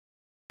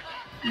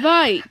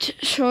Right,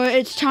 so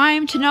it's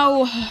time to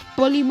now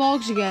bully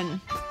Morgz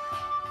again.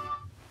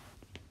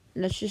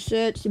 Let's just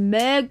search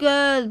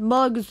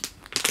Morgz.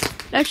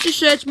 Let's just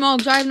search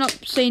Morgz. I have not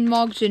seen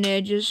Morgz in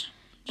ages.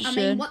 I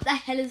mean, what the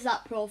hell is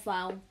that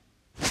profile?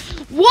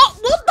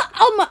 What the?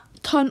 Oh my!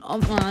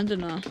 I don't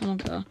know. I don't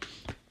care.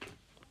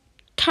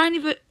 Tiny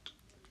bit.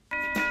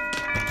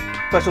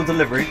 Special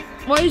delivery.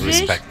 What is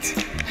Respect.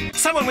 this?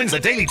 Someone wins the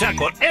daily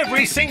jackpot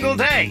every single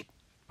day.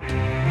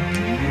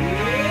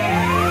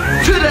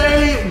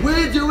 Today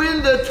we're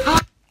doing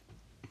the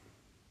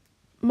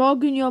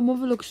Morgan, your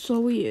mother looks so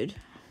weird.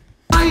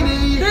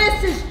 tiny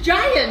Versus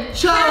giant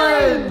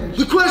challenge.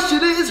 The question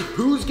is,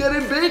 who's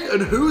getting big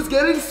and who's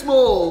getting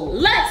small?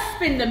 Let's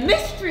spin the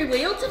mystery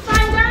wheel to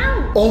find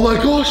out. Oh my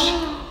gosh,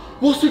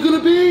 what's it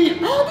gonna be?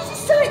 Oh, this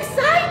is so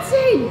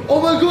exciting.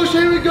 Oh my gosh,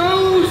 here it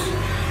goes.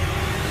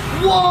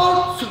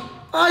 What?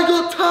 I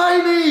got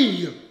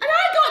tiny. And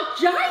I got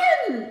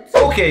giant.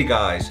 Okay,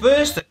 guys.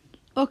 First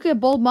Okay,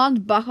 bald man's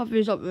back off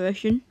his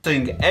operation.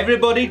 thing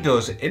everybody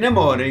does in the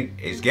morning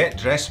is get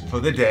dressed for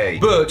the day.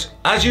 But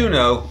as you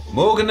know,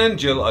 Morgan and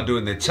Jill are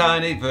doing the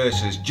tiny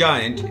versus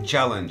giant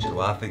challenge. So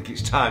I think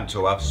it's time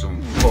to have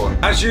some fun.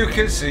 As you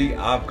can see,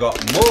 I've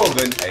got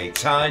Morgan a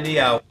tiny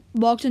outfit.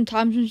 Morgz and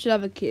Tamsin should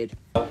have a kid.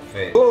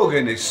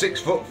 Morgan is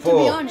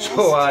 6'4", honest,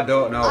 so I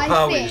don't know I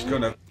how think- he's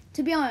gonna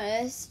To be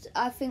honest,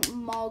 I think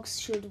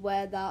Morgz should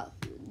wear that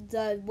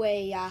the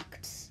way he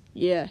acts.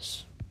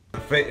 Yes.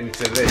 fit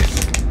into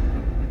this.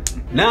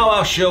 Now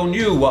I've shown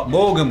you what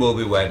Morgan will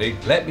be wearing,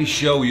 let me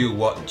show you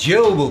what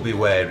Jill will be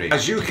wearing.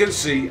 As you can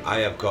see, I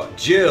have got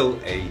Jill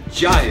a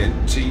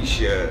giant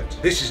t-shirt.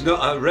 This is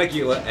not a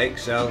regular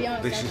XL,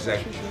 this is a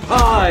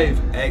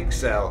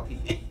 5XL.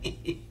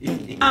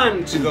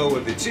 And to go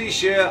with the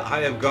t-shirt, I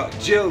have got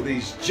Jill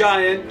these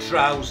giant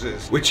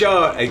trousers, which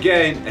are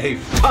again a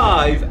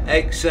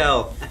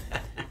 5XL.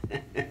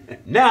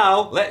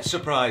 Now, let's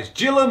surprise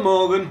Jill and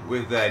Morgan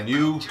with their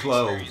new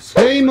clothes.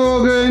 Hey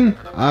Morgan,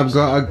 I've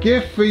got a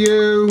gift for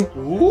you.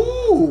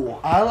 Ooh,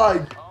 I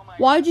like.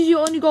 Why did you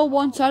only go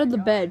one side of the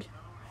bed?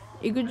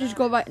 You could just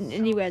go right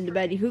anywhere in the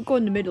bed. You could go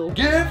in the middle.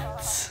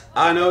 Gifts.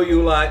 I know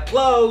you like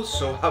clothes,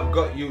 so I've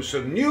got you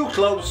some new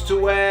clothes to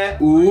wear.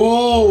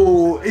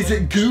 Ooh, is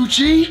it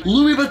Gucci,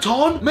 Louis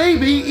Vuitton,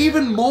 maybe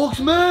even Morgz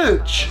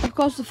merch? Of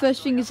course, the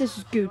first thing it says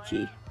is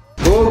Gucci.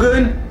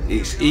 Morgan,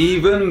 it's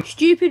even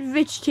Stupid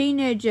rich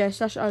teenager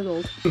 /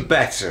 adult.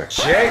 better.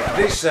 Check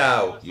this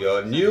out,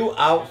 your new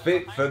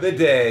outfit for the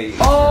day.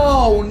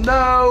 Oh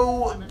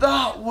no,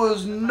 that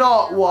was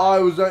not what I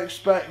was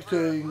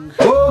expecting.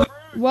 Morgan,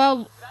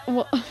 Well,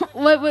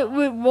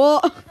 wait,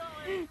 what?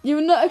 You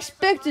were not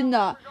expecting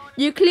that.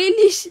 You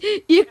clearly,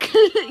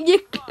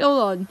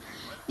 hold on.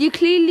 You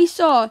clearly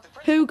saw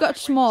who got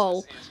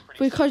small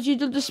because you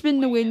did the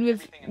spin the win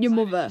with your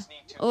mother.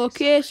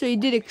 Okay, so you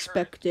did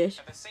expect it.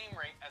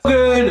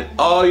 Morgan,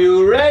 are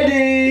you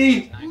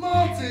ready?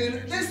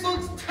 Martin, this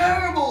looks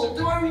terrible.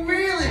 Do I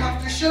really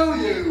have to show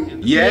you?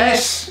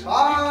 Yes.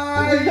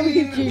 Bye.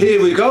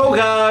 Here we go,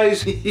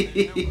 guys.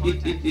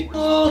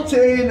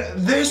 Martin,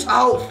 this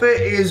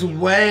outfit is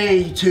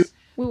way too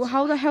Wait,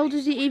 how the hell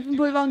does he even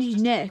put it around his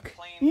neck?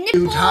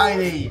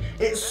 tiny.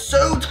 It's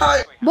so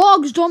tight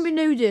Morgz, don't be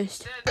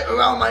nudist.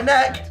 around my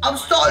neck. I'm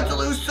starting to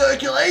lose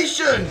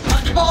circulation.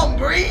 I can't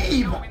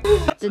breathe.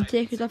 Then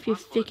take it off, you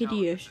thick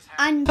idiot.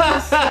 And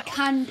yes, you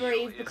can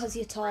breathe because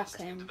you're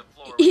talking.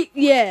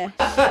 Yeah.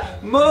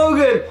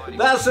 Morgan,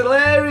 that's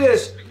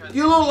hilarious.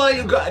 You look like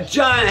you've got a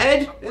giant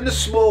head and a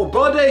small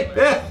body.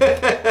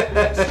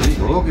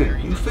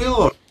 Morgan, you feel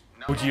all right?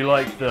 Would you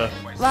like the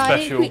Right,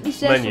 special quickly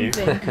say menu?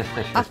 something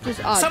after this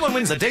ad. Someone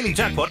wins the daily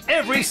jackpot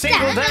every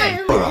single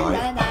day.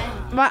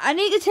 Right, I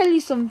need to tell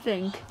you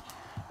something.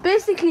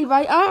 Basically,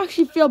 right, I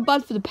actually feel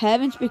bad for the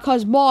parents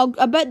because Morgz,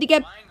 I bet they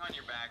get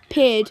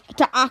paid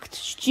to act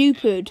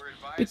stupid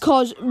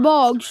because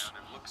Morgz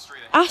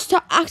has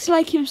to act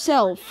like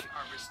himself.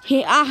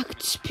 He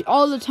acts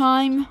all the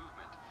time.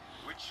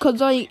 Because,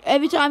 like,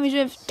 every time he's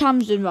with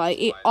Tamsin, right,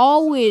 he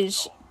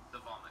always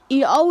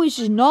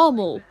is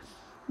normal.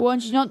 But when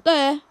she's not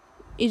there,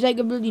 he's like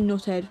a bloody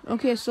nuthead.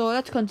 Okay, so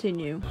let's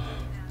continue.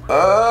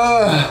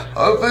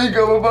 I think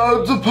I'm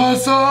about to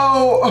pass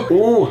out.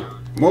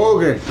 Oh,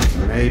 Morgan,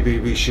 maybe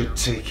we should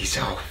take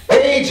it off.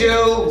 Hey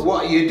Jill,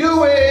 what are you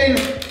doing?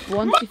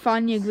 Once you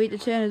finally agree to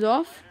turn it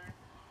off.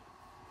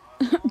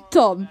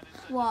 Tom,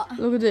 What?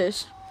 look at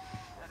this.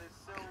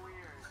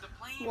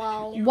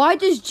 Wow. Why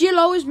does Jill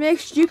always make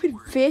stupid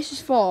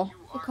faces for?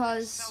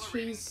 Because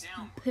she's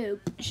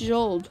poop. She's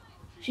old.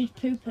 She's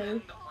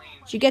poo-poo.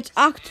 She gets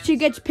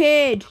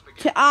paid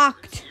to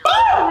act.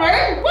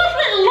 Sorry, what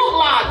does it look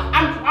like?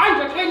 I'm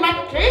trying to clean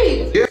my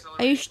teeth.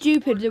 Are you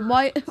stupid? Then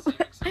why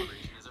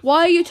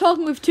are you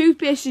talking with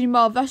toothpaste in your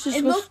mouth? That's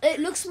disgusting. It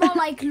looks more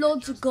like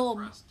loads of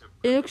gum.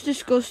 It looks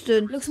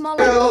disgusting. Looks more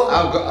Jill, like.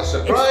 I've got a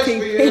surprise for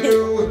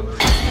you.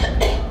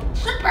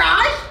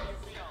 Surprise!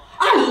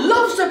 I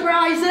love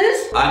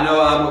surprises. I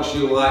know how much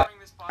you like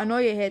I know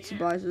you hate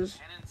surprises.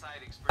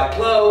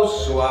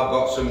 clothes, so I've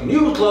got some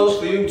new clothes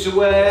for you to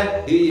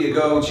wear. Here you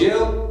go,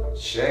 Jill.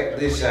 check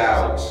this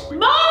out.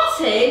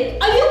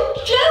 Martin, are you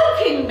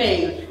joking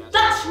me?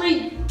 That's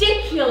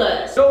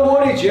ridiculous. Don't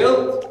worry,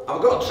 Jill.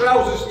 I've got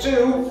trousers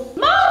too.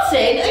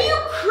 Martin, are you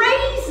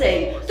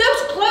crazy?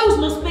 Those clothes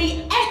must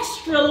be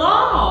extra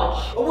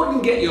large. I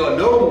wouldn't get your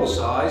normal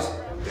size.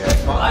 They're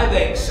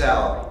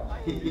 5XL.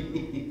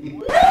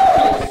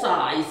 Normal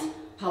size?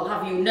 I'll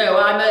have you know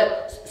I'm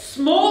a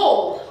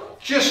small.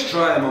 Just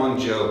try them on,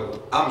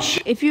 Jill. I'm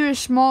sure. If you're a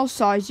small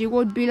size, you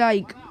would be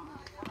like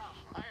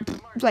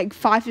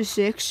 5 or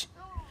 6.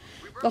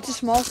 That's a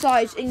small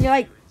size, and you're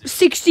like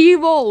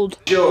 60-year-old.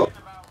 Sure.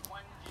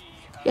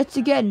 Yet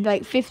again,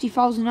 like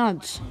 50,000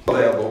 ads.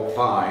 They'll look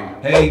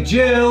fine. Hey,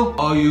 Jill,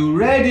 are you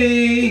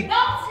ready?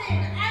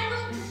 Martin, I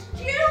look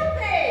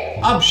stupid.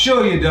 I'm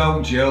sure you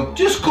don't, Jill.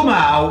 Just come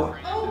out.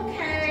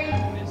 Okay.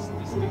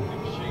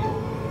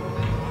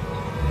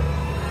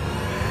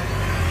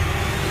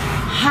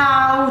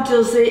 How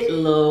does it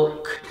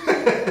look?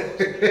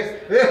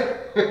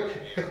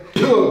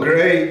 You look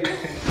great.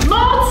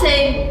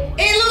 Martin,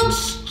 it looks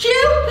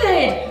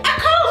stupid. I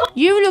can't.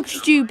 You look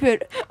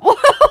stupid. What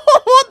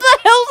the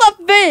hell's that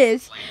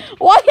face?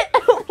 Why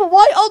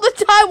all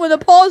the time with a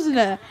pause in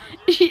it?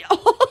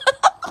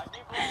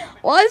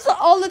 Why is it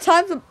all the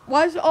time?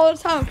 Why is it all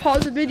the time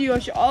pause the video?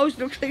 She always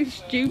looks like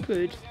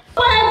stupid.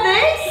 Wear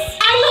this.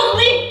 I look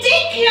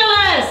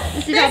ridiculous.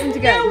 This is happened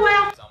again. No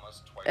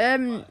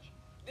way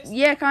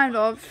Yeah, kind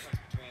of.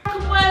 I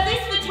can wear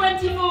this for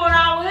 24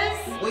 hours.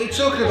 What are you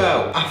talking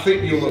about? I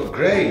think you look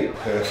great.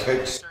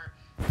 Perfect.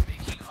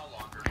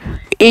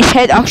 His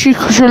head actually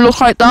should look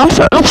like that.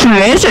 It looks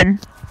amazing.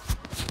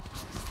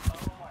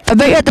 I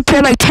bet you had to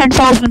pay like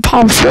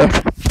 £10,000 for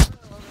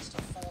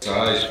it.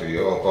 Size for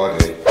your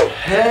body.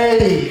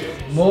 Hey,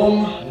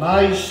 Mum,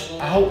 nice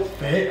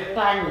outfit.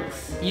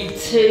 Thanks. You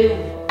too.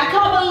 I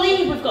can't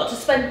believe we've got to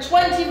spend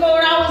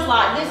 24 hours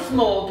like this,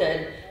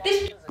 Morgan.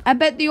 This I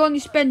bet they only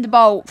spend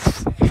about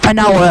an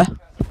hour.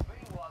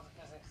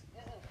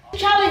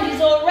 challenge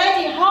is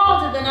already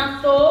harder than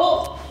I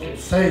thought.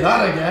 Say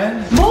that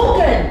again.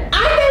 Morgan,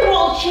 I know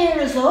what'll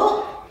cheer us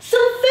up. Some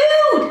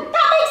food.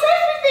 That makes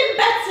everything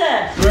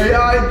better. Great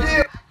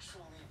idea.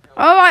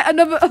 Alright,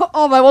 another.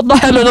 Oh my, what the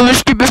hell, another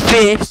stupid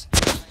face.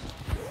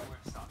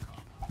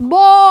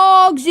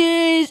 Morgz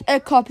is a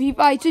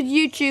copyrighted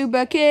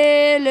YouTuber.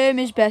 Kill him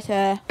is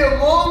better. Hey,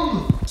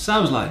 Mum.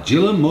 Sounds like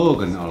Jill and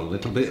Morgan are a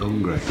little bit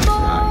hungry.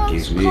 That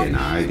gives me an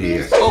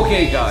idea.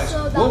 Okay, guys,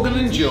 Morgan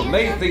and Jill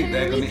may think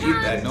they're going to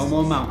eat their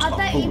normal amount of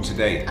food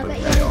today, but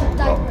they're all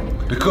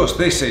wrong. Because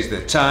this is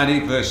the tiny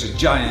versus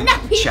giant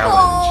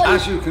challenge.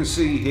 As you can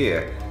see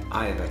here,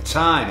 I have a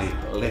tiny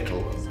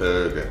little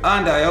burger.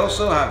 And I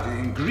also have the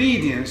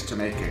ingredients to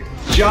make a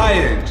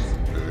giant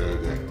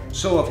burger.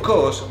 So of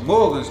course,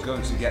 Morgan's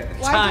going to get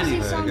the tiny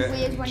burger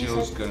and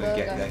Jill's going to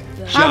get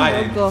the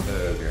giant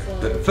burger.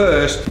 But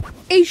first,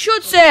 He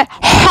should say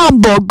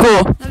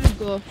hamburger. There we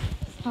go.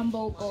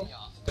 Hamburger.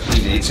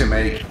 you need to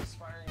make.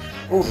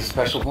 Oh, the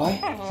special boy?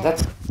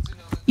 That's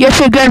Yes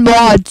again,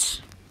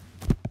 Morgz.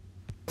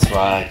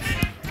 right.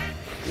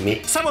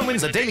 Me. Someone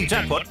wins a daily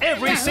jackpot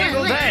every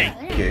single day.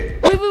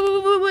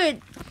 it.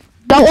 Wait.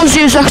 That was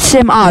the exact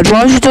same ad. Why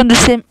has it done the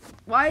same?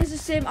 Why is the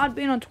same ad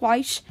being on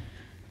twice?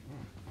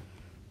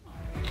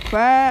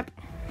 Crap.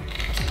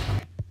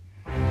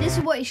 This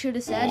is what he should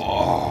have said.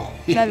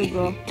 There we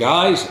go.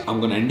 Guys, I'm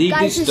going to need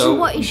Guys, this this is dough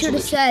what he should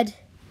have said.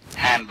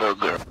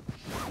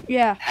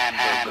 Yeah.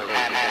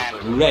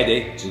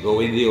 ready to go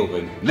in the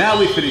oven. Now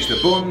we've finished the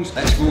buns,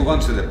 let's move on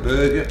to the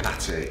burger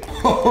patty.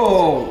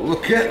 Oh,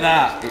 look at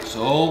that. It's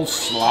all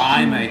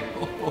slimy.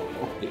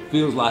 It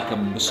feels like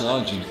I'm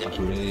massaging a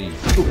brain.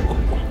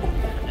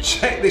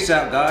 Check this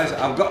out, guys.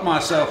 I've got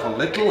myself a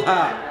little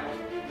hat.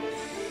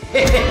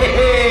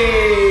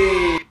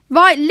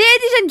 Right,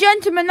 ladies and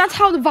gentlemen, that's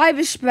how the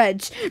virus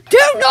spreads. Do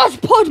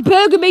not put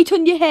burger meat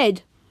on your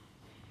head.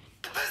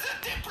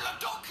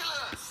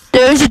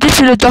 There is a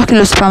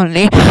Diplodocus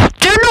family.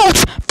 Do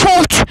not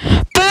put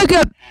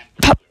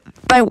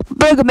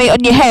burger meat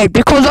on your head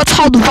because that's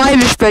how the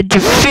virus spreads,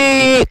 you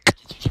fake.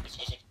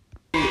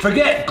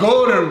 Forget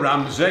Gordon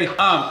Ramsay,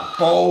 I'm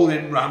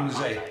Bowling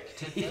Ramsay.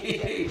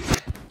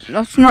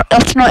 That's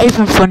not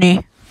even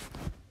funny.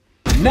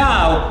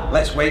 Now,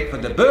 let's wait for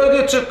the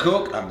burger to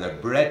cook and the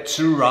bread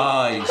to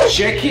rise.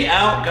 Check it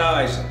out,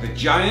 guys. The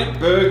giant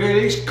burger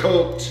is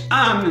cooked.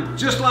 And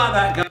just like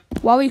that,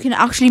 Wow, you can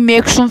actually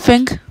make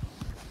something.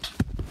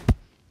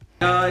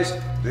 guys,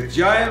 the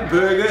giant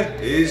burger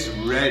is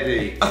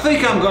ready. I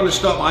think I'm going to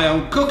start my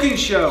own cooking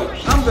show.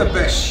 I'm the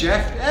best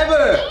chef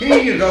ever. Here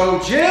you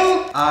go,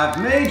 Jill. I've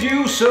made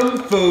you some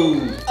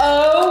food.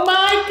 Oh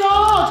my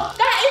god!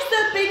 That is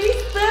the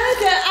biggest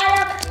burger I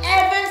have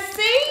ever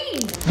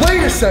seen!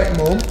 Wait a sec,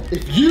 Mum.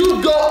 If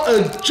you got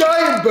a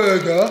giant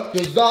burger,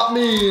 does that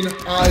mean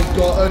I've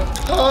got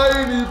a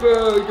tiny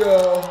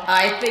burger?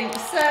 I think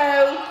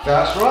so.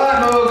 That's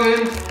right,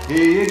 Morgan.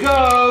 Here you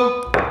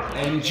go.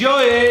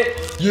 Enjoy it.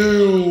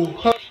 You.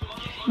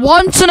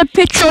 Once in a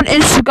picture on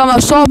Instagram, I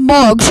saw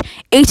Morgz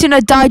eating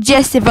a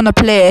digestive on a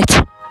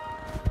plate.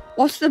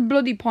 What's the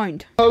bloody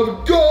point?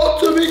 You've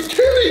got to be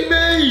kidding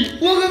me!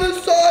 Look at the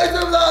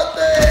size of that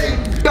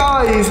thing!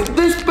 Guys,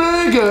 this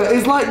burger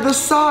is like the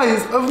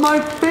size of my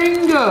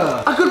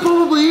finger. I could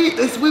probably eat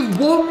this with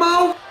one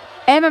mouth.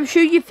 I'm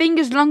sure your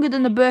finger's longer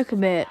than the burger,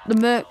 mate.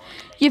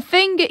 Your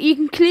finger, you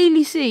can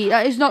clearly see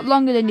that is not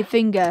longer than your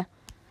finger.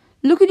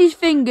 Look at his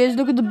fingers,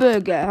 look at the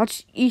burger.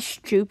 He's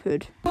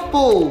stupid.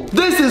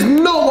 This is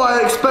not what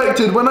I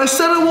expected when I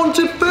said I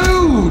wanted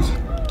food.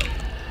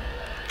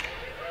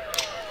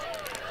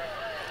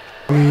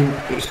 I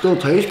mean, it still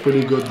tastes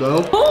pretty good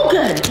though.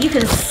 Morgan, you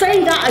can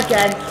say that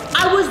again.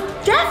 I was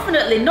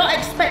definitely not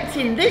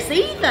expecting this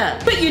either.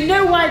 But you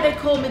know why they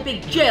call me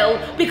Big Jill?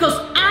 Because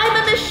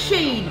I'm a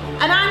machine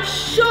and I'm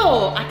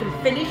sure I can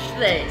finish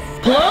this.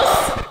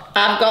 Plus,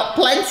 I've got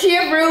plenty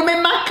of room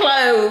in my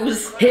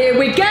clothes. Here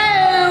we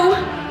go.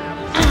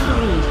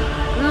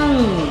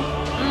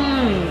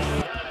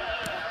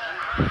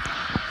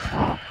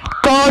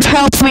 God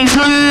help me,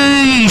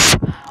 please.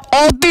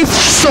 All this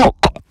suck.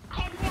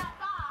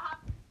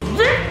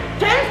 This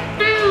tastes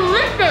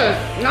delicious.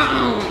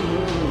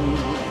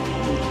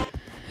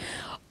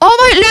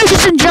 Alright,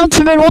 ladies and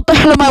gentlemen, what the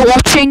hell am I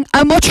watching?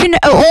 I'm watching an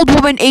old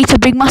woman eat a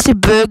big massive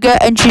burger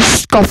and she's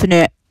scoffing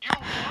it.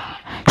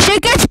 She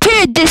gets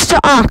paid this to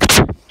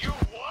act.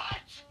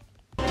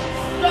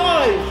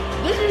 Guys,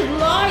 this is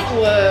light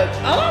work.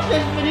 I'll have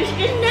this finished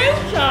in no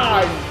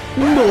time.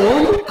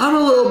 Mom, I'm a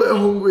little bit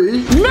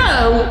hungry.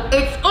 No,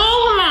 it's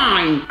all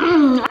mine.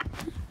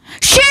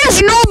 She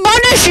has no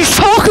manners, she's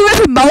talking with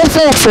her mouth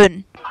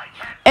open.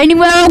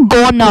 Anyway, I'm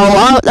going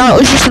now. That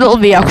was just a little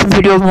reaction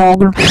video of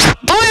Morgan.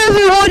 Bye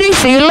everybody,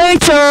 see you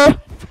later.